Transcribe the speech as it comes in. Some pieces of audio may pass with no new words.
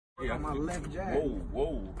Hey, on my left jab.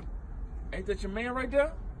 Whoa. Ain't that your man right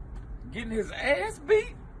there? Getting his ass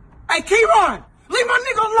beat? Hey, Keyron! Leave my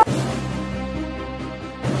nigga alone!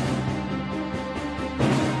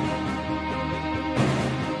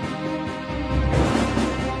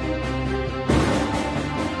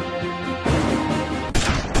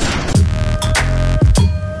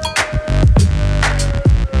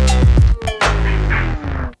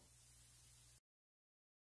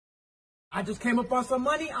 I just came up on some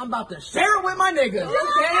money. I'm about to share it with my niggas.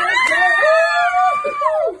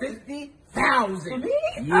 Okay. 50,000. Me?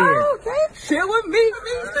 Yeah. Oh, okay. Share with me.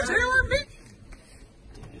 Share with me.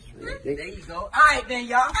 There you go. All right, then,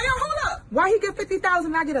 y'all. Hey, yo, hold up. Why he get 50,000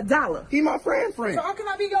 and I get $1? He my friend. So how can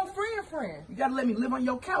I be your friend? You gotta let me live on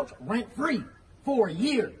your couch rent free for a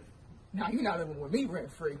year. Now you not living with me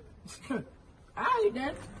rent free. All right,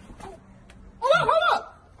 then. Hold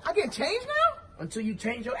up. I get changed now? Until you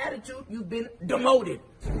change your attitude, you've been demoted.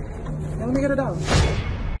 Let me get $1.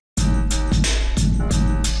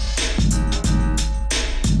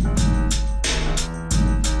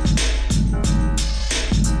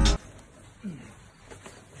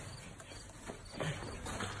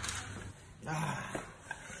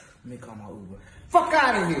 Let me call my Uber. Fuck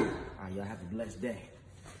out of here. All right, y'all have a blessed day.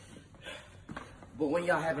 But when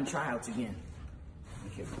y'all having tryouts again?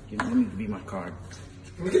 Okay, let me be my card.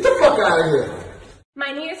 Get the fuck out of here.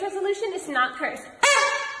 My New Year's resolution is to not curse.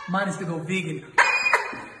 Mine is to go vegan.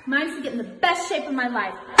 Mine is to get in the best shape of my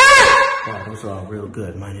life. Wow, those are all real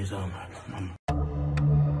good. Mine is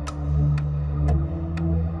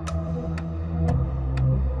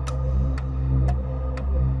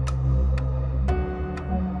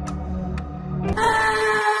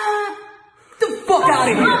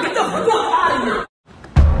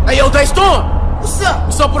Hey, yo, Daystorm! What's up?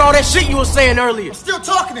 What's up with all that shit you was saying earlier? Still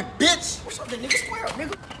talking to bitch. What's up, that nigga? Square up,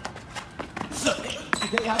 nigga. What's up, nigga?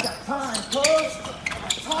 Today I got time, cuz.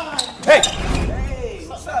 Time. Hey! Hey,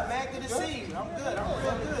 what's up, man? Good to see you. I'm good. I'm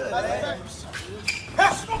real good, man.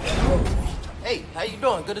 Hey, how you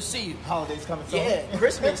doing? Good to see you. Holidays coming soon. Yeah,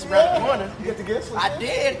 Christmas around the corner. You get the gifts? I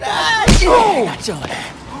did. Got your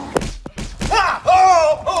ass.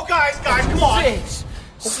 Oh, guys, come on. 6,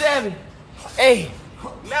 7, 8,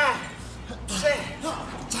 9, 10.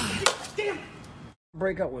 Damn.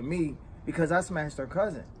 break up with me because I smashed her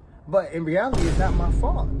cousin. But in reality, it's not my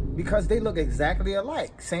fault because they look exactly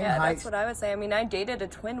alike. Same height. That's what I would say. I mean, I dated a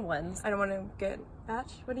twin once. I don't want to get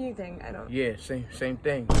matched. What do you think? I don't. Yeah, same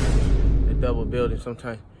thing. The double building.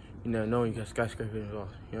 Sometimes you never know you got skyscrapers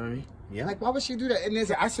involved. You know what I mean? Yeah. Like, why would she do that?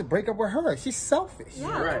 And I should break up with her. She's selfish.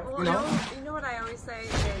 Yeah. Right. Well, you know what I always say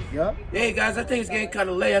is. Yup. Hey guys, I think it's getting kind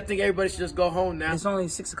of late. I think everybody should just go home now. It's only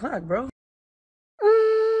 6 o'clock, bro.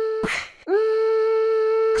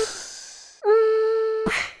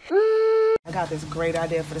 I got this great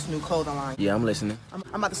idea for this new clothing line. Yeah, I'm listening. I'm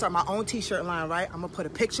about to start my own t-shirt line, right? I'm gonna put a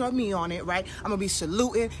picture of me on it, right? I'm gonna be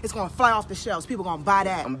saluting. It's gonna fly off the shelves. People gonna buy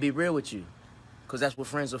that. I'm gonna be real with you, because that's what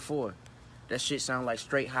friends are for. That shit sound like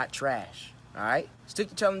straight hot trash, all right? Stick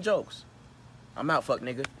to telling jokes. I'm out, fuck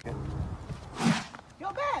nigga.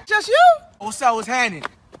 Yo, bad. Just you? What's up? What's happening?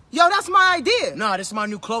 Yo, that's my idea. Nah, this is my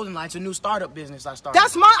new clothing line. It's a new startup business I started.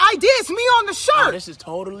 That's my idea. It's me on the shirt. Oh, this is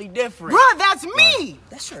totally different. Bruh, that's me.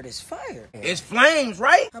 That shirt is fire. It's flames,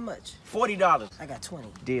 right? How much? $40. I got 20.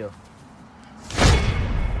 Deal.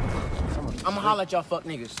 I'ma holler at y'all fuck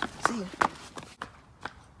niggas. See ya.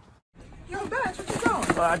 Yo, Bash, what you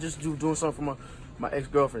doing? I just doing something for my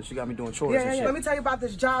ex-girlfriend. She got me doing chores and shit. Let me tell you about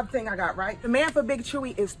this job thing I got, right? The man for Big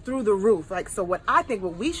Chewy is through the roof. Like, so what I think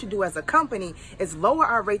what we should do as a company is lower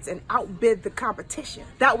our rates and outbid the competition.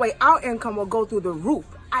 That way our income will go through the roof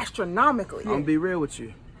astronomically. I'm gonna be real with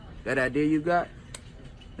you. That idea you got,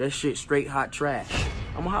 that shit straight hot trash.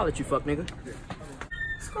 I'ma holler at you, fuck nigga.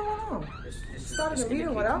 What's going on? Started a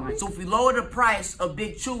meeting without me? So if we lower the price of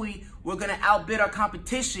Big Chewy, we're gonna outbid our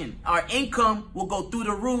competition. Our income will go through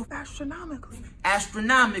the roof Astronomically.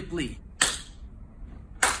 astronomically.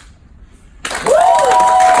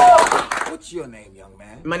 What's your name, young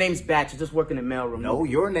man? My name's Batch. I just work in the mailroom. No,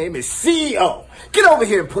 your name is CEO. Get over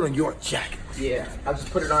here and put on your jacket. Yeah, I just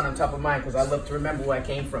put it on top of mine because I love to remember where I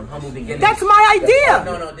came from. Humble beginnings. That's my idea.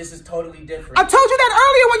 No, this is totally different. I told you that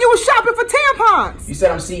earlier when you were shopping for tampons. You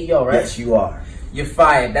said I'm CEO, right? Yes, you are. You're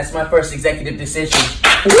fired. That's my first executive decision.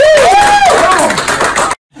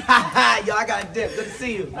 Yo, I got a dip. Good to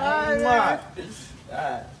see you.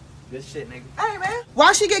 Good shit, nigga. Hey, man.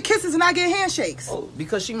 Why she get kisses and I get handshakes? Oh,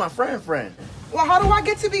 because she my friend. Well, how do I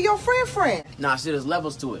get to be your friend? Nah, see, there's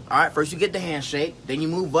levels to it. All right, first you get the handshake, then you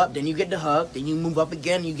move up, then you get the hug, then you move up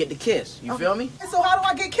again, and you get the kiss. You feel me? And so how do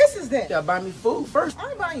I get kisses then? You gotta buy me food first. I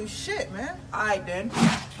ain't buying you shit, man. All right, then.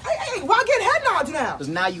 Hey, Wait, why get head nods now? Because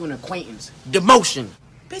now you an acquaintance. Demotion.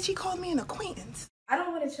 Bitch, he called me an acquaintance. I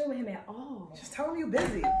don't want to chill with him at all. Just tell him you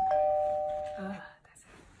busy.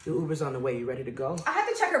 The Uber's on the way. You ready to go? I have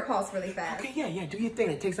to check her pulse really fast. Okay, yeah. Do your thing.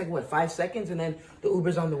 It takes like, what, 5 seconds? And then the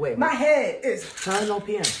Uber's on the way. My head is... 9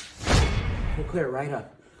 p.m. We'll clear it right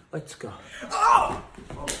up. Let's go. Oh!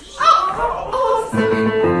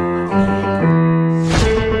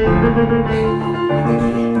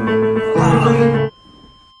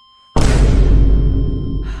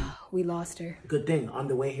 We lost her. Good thing. On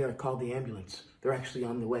the way here, I called the ambulance. They're actually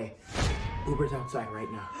on the way. Uber's outside right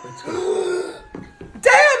now. Let's go.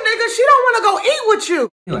 Damn, nigga, she don't want to go eat with you.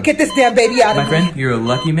 Get this damn baby out of My here. friend, you're a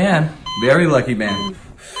lucky man. Very lucky man.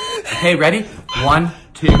 Okay, ready? 1,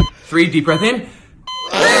 2, 3. Deep breath in.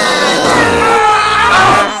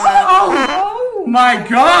 Oh my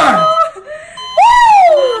God!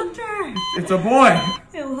 It's a boy.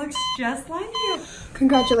 It looks just like you.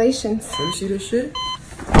 Congratulations. Let me see this shit.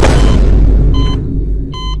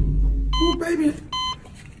 Ooh, baby.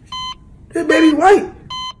 That baby white.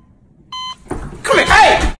 Come here.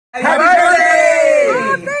 Hey! Happy birthday!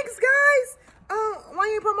 Oh, thanks, guys. Why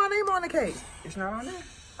you put my name on the cake? It's not on there.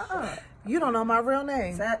 You don't know my real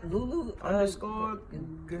name. Is that Lulu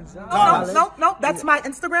Gonzalez? No. That's my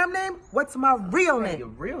Instagram name. What's my real Your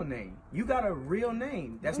name? real name. You got a real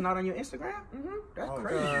name. That's not on your Instagram? That's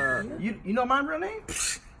crazy. You know my real name?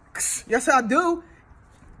 Yes, I do.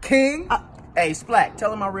 King. Hey, Splack,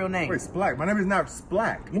 tell him my real name. Wait, Splack. My name is not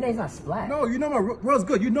Splack. Your name's not Splack. No, you know my what's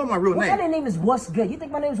good. You know my real What name. kind of name is What's Good? You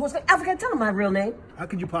think my name is What's Good? Africa, tell him my real name. How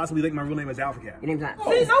could you possibly think my real name is Alpha? Your name's not.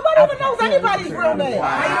 See, nobody even knows anybody's real name. Hey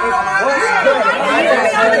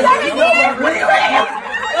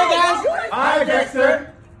guys. Hi,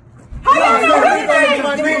 Dexter.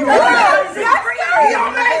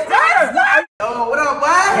 Oh, what up,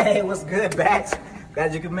 boy? Hey, what's good, Bats?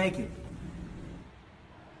 Glad you could make it.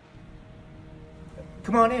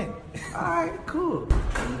 Come on in. All right, cool.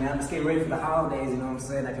 Man, I'm just getting ready for the holidays, you know what I'm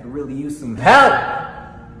saying? I could really use some help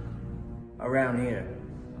around here.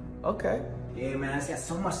 Okay. Yeah, man, I just got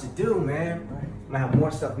so much to do, man. Might have more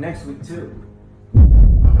stuff next week, too.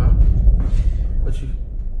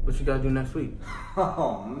 What you gotta do next week?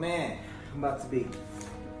 Oh, man. I'm about to be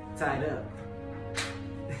tied up.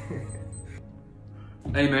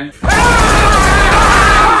 Hey, man.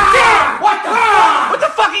 What the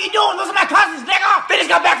fuck are you doing? Those are my cousins, nigga! They just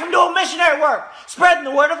got back from doing missionary work, spreading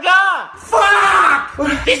the word of God. Fuck!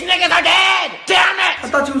 These niggas are dead! Damn it! I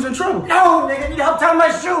thought you was in trouble. No, nigga, need help tying my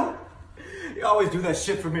shoe. You always do that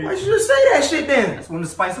shit for me. Why should you say that shit then? Just want to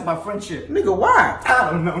spice up my friendship. Nigga, why? I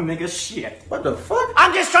don't know, nigga, shit. What the fuck?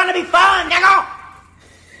 I'm just trying to be fun, nigga!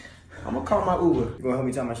 I'm gonna call my Uber. You gonna help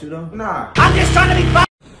me tie my shoe though? Nah. I'm just trying to be fun.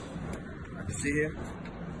 I can sit here.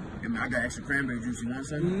 I got extra cranberry juice. You want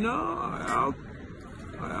some? No,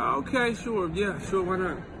 okay, sure. Yeah, sure, why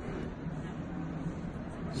not?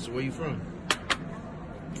 So where you from?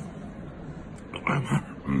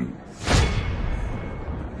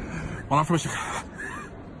 Well, I'm from Chicago.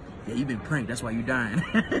 Yeah, you been pranked. That's why you dying.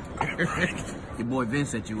 Your boy Vin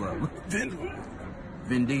set you up.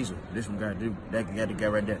 Vin Diesel. This one gotta do. That got the guy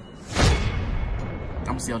right there. I'm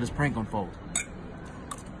gonna see how this prank unfolds.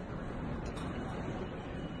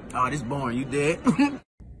 Oh, this boring. You dead?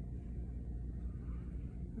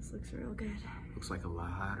 This looks real good. Looks like a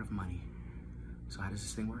lot of money. So how does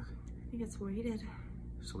this thing work? I think it's weighted.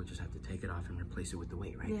 So we just have to take it off and replace it with the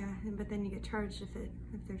weight, right? Yeah, but then you get charged if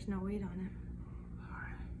there's no weight on it. All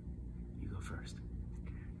right. You go first.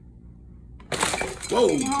 Whoa,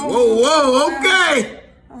 okay.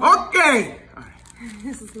 Okay.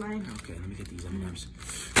 This is mine. Okay, let me get these M&Ms.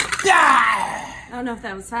 I don't know if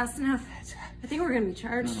that was fast enough. I think we're gonna be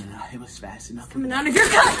charged. No, it was fast enough. Coming out of your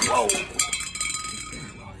gut. Whoa.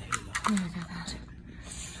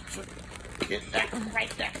 Get that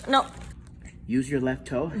right there. No. Use your left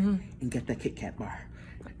toe and get that Kit Kat bar.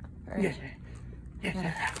 All right.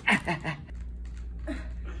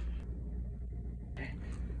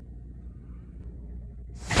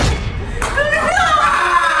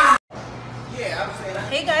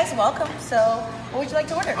 Hey guys, welcome. So, what would you like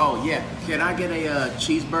to order? Oh, yeah. Can I get a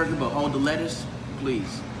cheeseburger but hold the lettuce,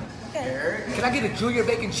 please? Okay. Can I get a Junior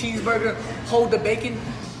Bacon cheeseburger, hold the bacon?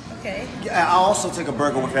 Okay. Yeah, I'll also take a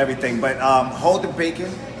burger with everything, but hold the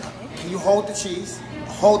bacon. Can you hold the cheese?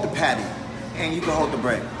 Hold the patty, and you can hold the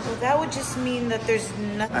bread. Well, that would just mean that there's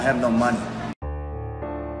nothing. I have no money.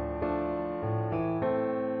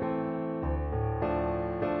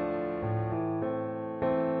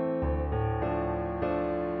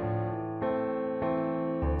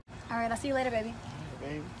 All right, I'll see you later, baby.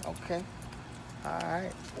 Okay. All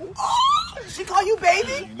right. She call you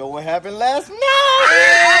baby? You know what happened last night?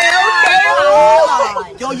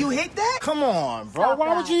 Okay. Yo, you hit that? Come on, bro.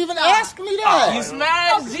 Why would you even ask me that? You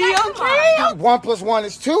smashed G.O.K.? 1 + 1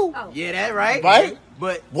 is 2. Yeah, that right. Right?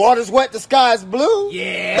 But water's wet, the sky's blue.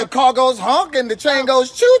 Yeah. The car goes honk and the train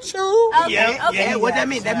goes choo-choo. Yeah. What that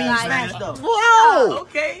mean? That means you smashed though. Bro.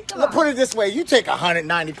 Okay. Look, put it this way. You take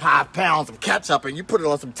 195 pounds of ketchup and you put it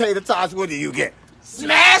on some tater tots. What do you get?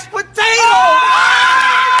 Smashed potato.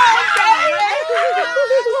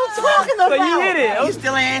 Talking about. So you hit it. You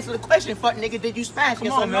still ain't answer the question. Fuck nigga, did you smash? Come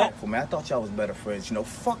Yes on, or no? man. I thought y'all was better friends. You know,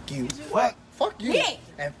 fuck you. What? Fuck you. Yeah.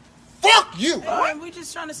 And fuck you. We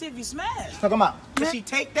just trying to see if you smashed. Talk him out. Did she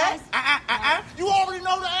take that? You already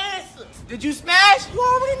know the answer. Did you smash? You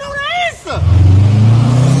already know the answer.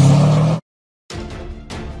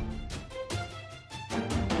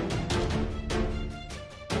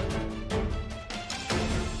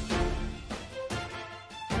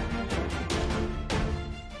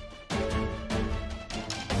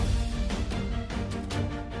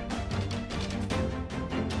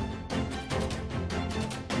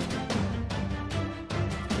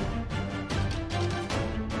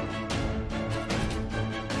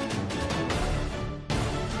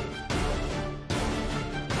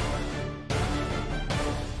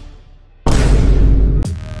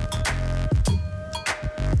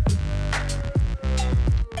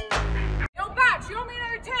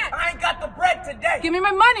 Give me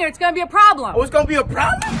my money or it's gonna be a problem. Oh, it's gonna be a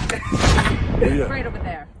problem? Right over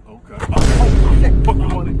there. Okay.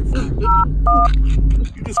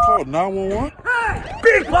 You just called 911?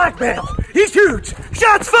 Big blackmail! He's huge!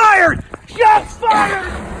 Shots fired! Shots fired!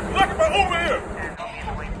 Look at my over here!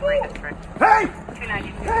 Hey!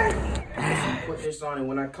 Hey! Put this on, and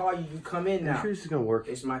when I call you, you come in now. I'm sure this is gonna work.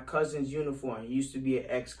 It's my cousin's uniform. He used to be an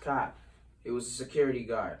ex-cop. He was a security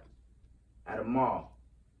guard at a mall.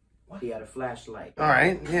 He had a flashlight. All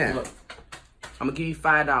right, yeah. Look, I'm gonna give you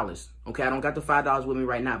 $5. Okay, I don't got the $5 with me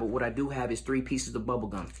right now, but what I do have is 3 pieces of bubble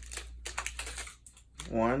gum.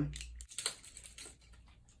 1.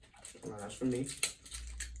 That's for me.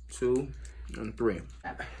 2 and 3.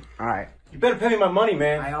 All right. You better pay me my money,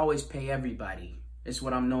 man. I always pay everybody. It's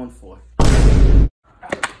what I'm known for.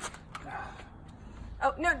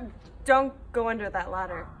 Oh, no, don't go under that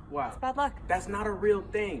ladder. Wow. It's bad luck. That's not a real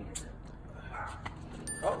thing.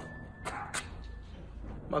 Oh.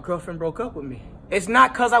 My girlfriend broke up with me. It's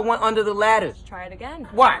not because I went under the ladder. Let's try it again.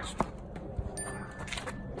 Watch.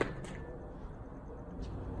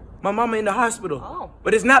 My mama in the hospital. Oh.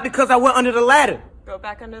 But it's not because I went under the ladder. Go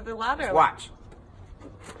back under the ladder. Watch.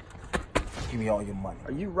 Give me all your money.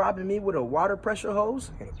 Are you robbing me with a water pressure hose?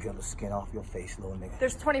 I'm gonna peel the skin off your face, little nigga.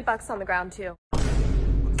 There's 20 bucks on the ground, too.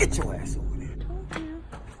 Get your ass over there.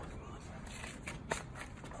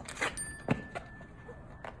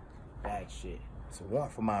 Bad shit. It's a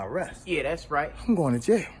warrant for my arrest. Yeah, that's right. I'm going to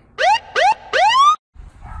jail.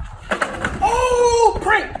 Oh,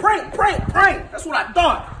 prank. That's what I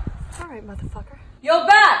thought. All right, motherfucker. Yo,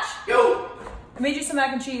 Batch! Yo. I made you some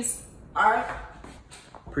mac and cheese. All right.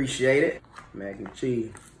 Appreciate it. Mac and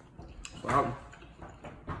cheese. Wow.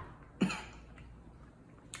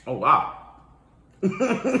 Oh, wow.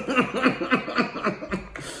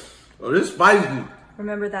 Oh, this is spicy.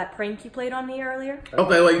 Remember that prank you played on me earlier?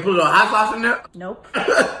 Okay, well, you put a little hot sauce in there? Nope.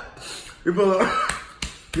 You put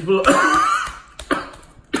a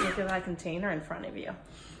Look at that container in front of you.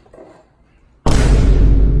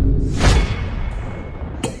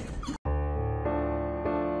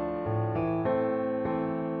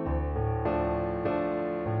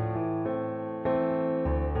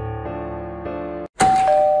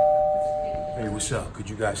 Hey, what's up? Could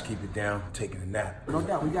you guys keep it down? I'm taking a nap. No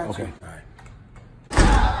doubt, we got Okay. you. All right.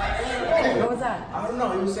 What was that? I don't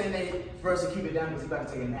know. He was saying that for us to keep it down because he about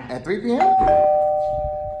to take a nap. At 3 p.m.?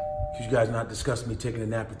 Could you guys not discuss me taking a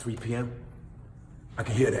nap at 3 p.m.? I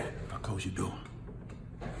can hear that. I'll close your door.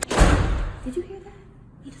 Did you hear that?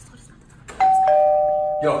 He just told us not to talk.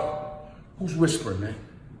 Yo, who's whispering, man?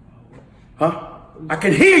 Huh? I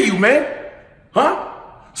can hear you, man. Huh?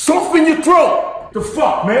 Soften your throat. The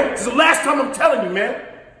fuck, man? This is the last time I'm telling you, man.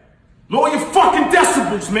 Lower your fucking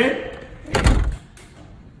decibels, man.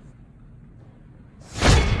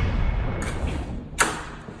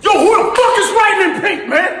 Yo, who the fuck is writing in pink,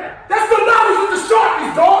 man? That's the knowledge with the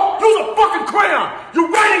Sharpies, dog. Use a fucking crayon. Your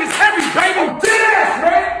writing is heavy, baby. I'm dead ass,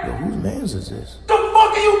 man. Yo, whose man's is this? The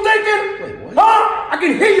fuck are you thinking? Wait, what? Huh? I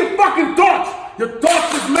can hear your fucking thoughts. Your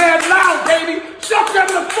thoughts is mad loud, baby. Shut them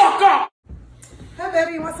the fuck up. Hey,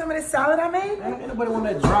 baby, you want some of this this salad I made? Ain't nobody want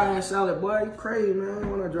that dry ass salad, boy. You crazy, man. I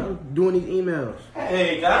don't want to dry. I'm doing these emails.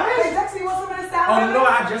 Hey, guys. Hey, Jackson, you want some of this salad? Oh, no,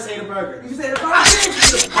 I just ate a burger. You said a burger? I did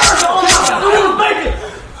eat a burger. Oh, my bacon.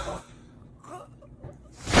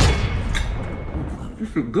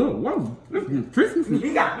 This is good. Wow. This is tasty.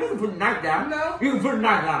 You can put a knife down. No. You can put a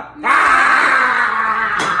knife down.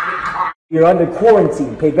 You're under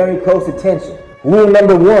quarantine. Pay very close attention. Rule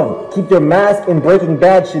number 1, keep your mask and Breaking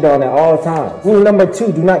Bad shit on at all times. Rule number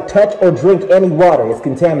 2, do not touch or drink any water. It's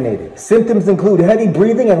contaminated. Symptoms include heavy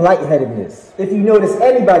breathing and lightheadedness. If you notice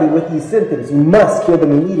anybody with these symptoms, you must kill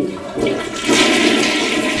them immediately.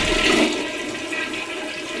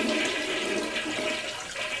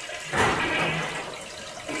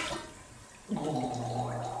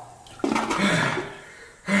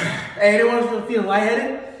 Hey, anyone feeling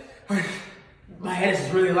lightheaded? My head is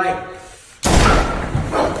really light.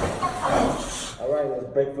 Alright, let's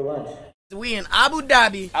break for lunch. We in Abu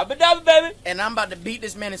Dhabi. Abu Dhabi, baby. And I'm about to beat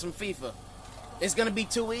this man in some FIFA. It's gonna be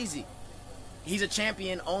too easy. He's a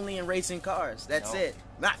champion only in racing cars. That's it.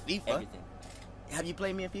 Not FIFA. Everything. Have you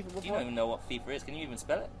played me in FIFA before? You don't even know what FIFA is. Can you even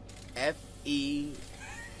spell it?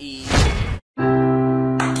 F-E-E.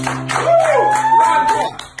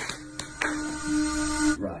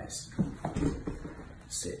 Rise.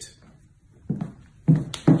 Sit.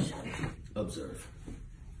 Observe.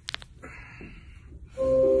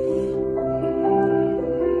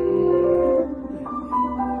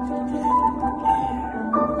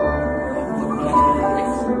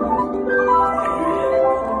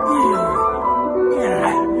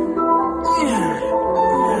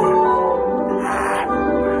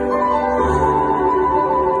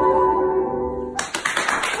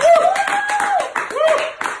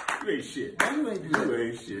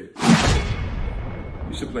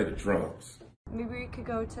 You should play the drums. Maybe we could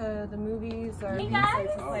go to the movies or Hey, guys.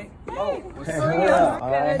 like. Hey, what's Hey, up?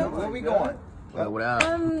 good. Where we going? What up?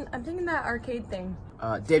 I'm thinking that arcade thing.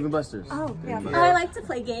 Dave and Buster's. Oh, yeah. I like to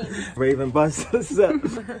play games. Raven Busters.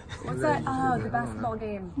 What's that? Oh, the basketball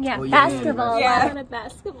game. Yeah, Oh, yeah, basketball. yeah. I wanted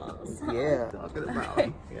basketballs. Yeah. Talking about.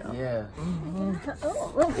 Yeah.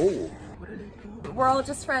 Oh. We're all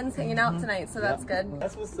just friends hanging out tonight, so that's good.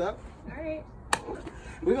 That's what's up. All right.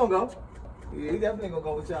 We gonna go. Yeah, we definitely gonna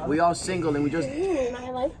go with y'all. We all single and we just I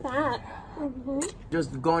like that.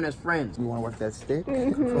 going as friends. You wanna work that stick?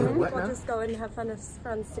 What We'll now? just go and have fun as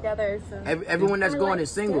friends together. So. Everyone that's going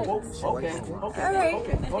is single. Okay. All right.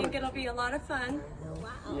 I think it'll be a lot of fun.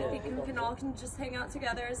 I think we can all just hang out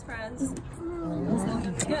together as friends.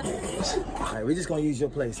 Good. Alright, we just gonna use your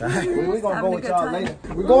place, alright? We gonna Having go a with good y'all time. later.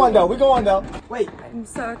 We going though. Wait, I'm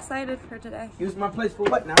so excited for today. use my place for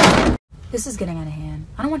what now? This is getting out of hand.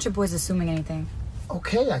 I don't want your boys assuming anything.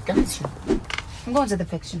 Okay, I got you. I'm going to the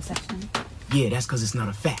fiction section. Yeah, that's because it's not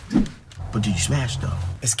a fact. But did you smash though?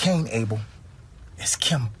 It's Cain, Abel. It's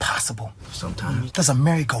Kim Possible. Sometimes. Does a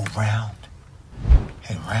merry go round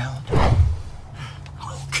and round?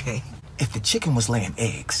 Okay. If the chicken was laying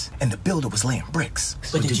eggs and the builder was laying bricks,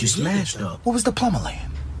 But did you smash though? what was the plumber laying?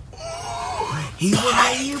 He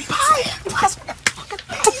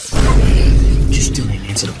You still ain't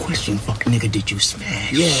answer the question, fuck nigga. Did you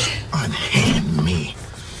smash? Yeah. Unhand me.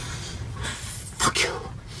 Fuck you.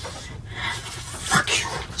 Fuck you.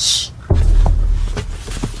 Shh.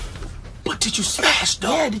 But did you smash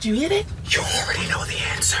though? Yeah, did you hit it? You already know the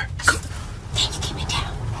answer. Thank you, keep it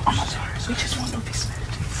down. I'm sorry. We just want to be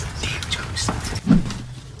smashed. Damn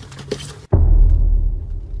jokes.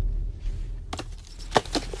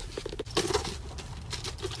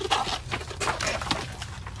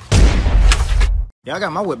 Yeah, I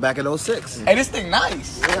got my whip back at 06. Hey, this thing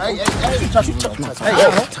nice. Hey, touch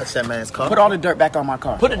that man's car. Put all the dirt back on my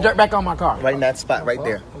car. Put the dirt back on my car. Right in that spot right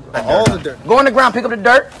there. All the dirt. Go on the ground, pick up the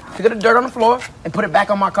dirt on the floor, and put it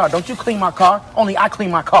back on my car. Don't you clean my car. Only I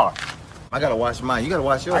clean my car. I gotta wash mine. You gotta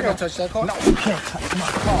wash yours. I gotta touch that car. No, you can't touch my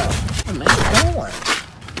car. Hey, man, what's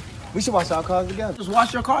going? We should wash our cars together. Just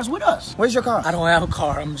wash your cars with us. Where's your car? I don't have a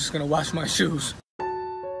car. I'm just gonna wash my shoes.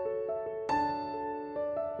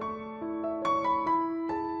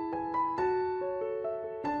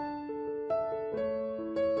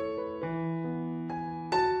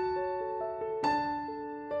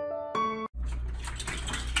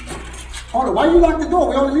 Hold on, why you lock the door?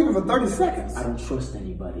 We only leaving for 30 seconds. I don't trust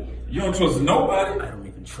anybody. You don't trust nobody? I don't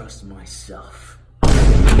even trust myself.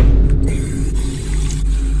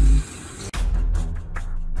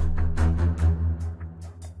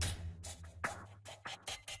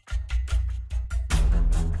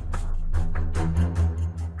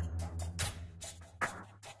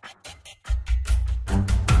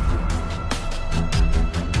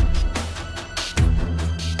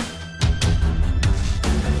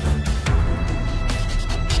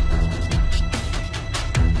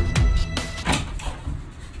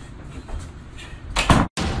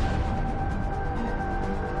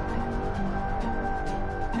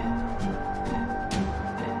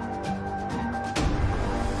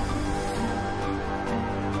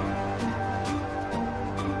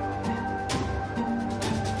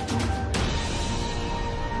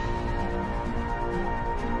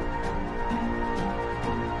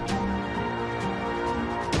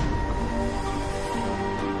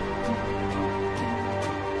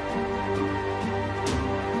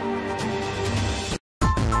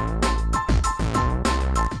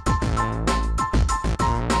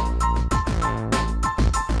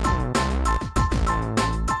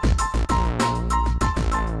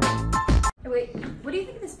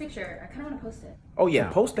 post it. Oh yeah,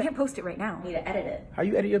 post I that. can't post it right now. I need to edit it. How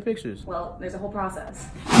you edit your pictures? Well, there's a whole process.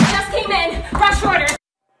 Just came in. Rush order.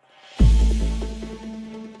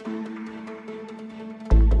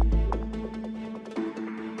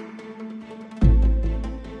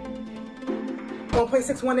 Don't play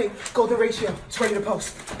 618. Golden ratio. It's ready to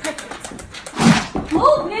post.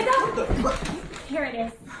 Move, nigga. Here it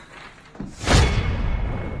is.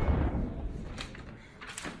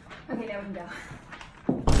 Okay, there we go.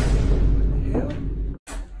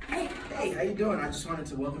 Hey, how you doing? I just wanted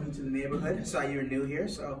to welcome you to the neighborhood. I saw you were new here,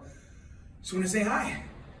 so just want to say hi.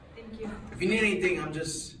 Thank you. If you need anything, I'm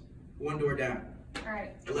just one door down. All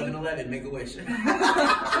right. 1111, make a wish.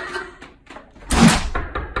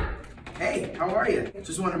 Hey, how are you?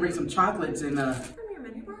 Just want to bring some chocolates and From your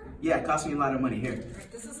menu bar? yeah, it cost me a lot of money. Here.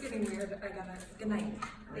 Alright, this is getting weird. I gotta. Good night.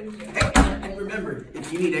 Thank you. Hey, and remember,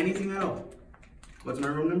 if you need anything at all, what's my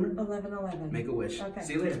room number? 1111. Make a wish. Okay.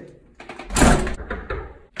 See you later.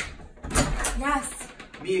 Yes.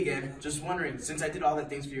 Me again. Just wondering, since I did all the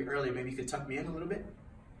things for you earlier, maybe you could tuck me in a little bit?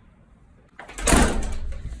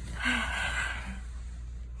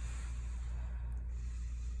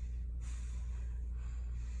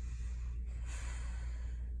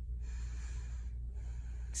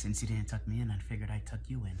 Since you didn't tuck me in, I figured I'd tuck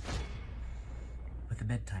you in. With a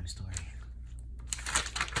bedtime story.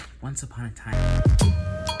 Once upon a time...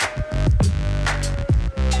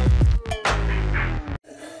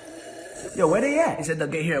 Yo, where they at? They said they'll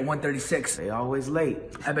get here at 1:36. They always late.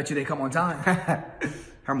 I bet you they come on time.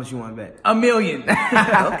 How much you want to bet? $1 million.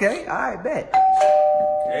 Okay, all right, bet.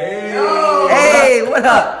 Hey. Yo. Hey, what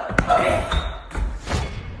up?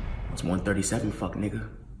 It's 137, fuck nigga.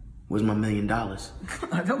 Where's my $1 million? Don't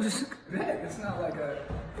just that. It's not like a.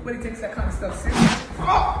 Nobody takes that kind of stuff seriously.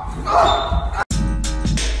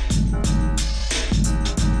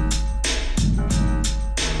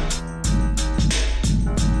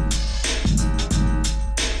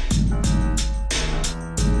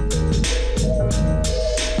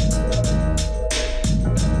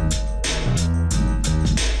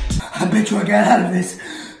 I bet you I got out of this.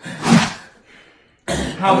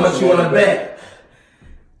 How much you want to bet?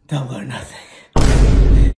 Double or nothing.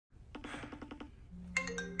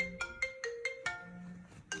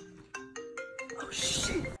 Oh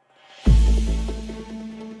shit.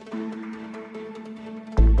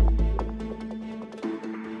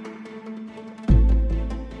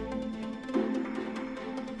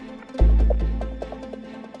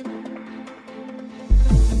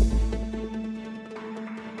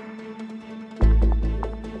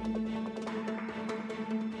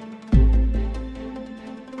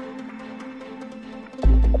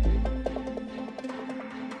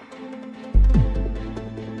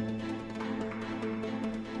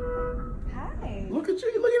 Hi. Look at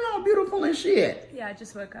you. Look at how beautiful and shit. Yeah, I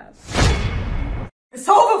just woke up. It's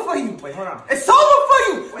over for you. Wait, hold on. It's over for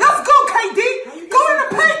you. Let's go, KD. Go in the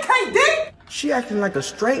paint, KD. She acting like a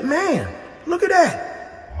straight man. Look at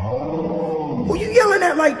that. Who you yelling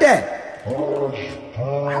at like that?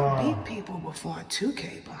 I beat people before in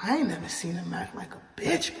 2K, but I ain't never seen him act like a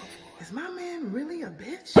bitch before. Is my man really a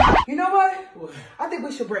bitch? You know what? I think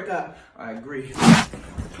we should break up. I agree.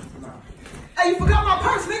 Hey, you forgot my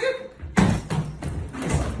purse, nigga.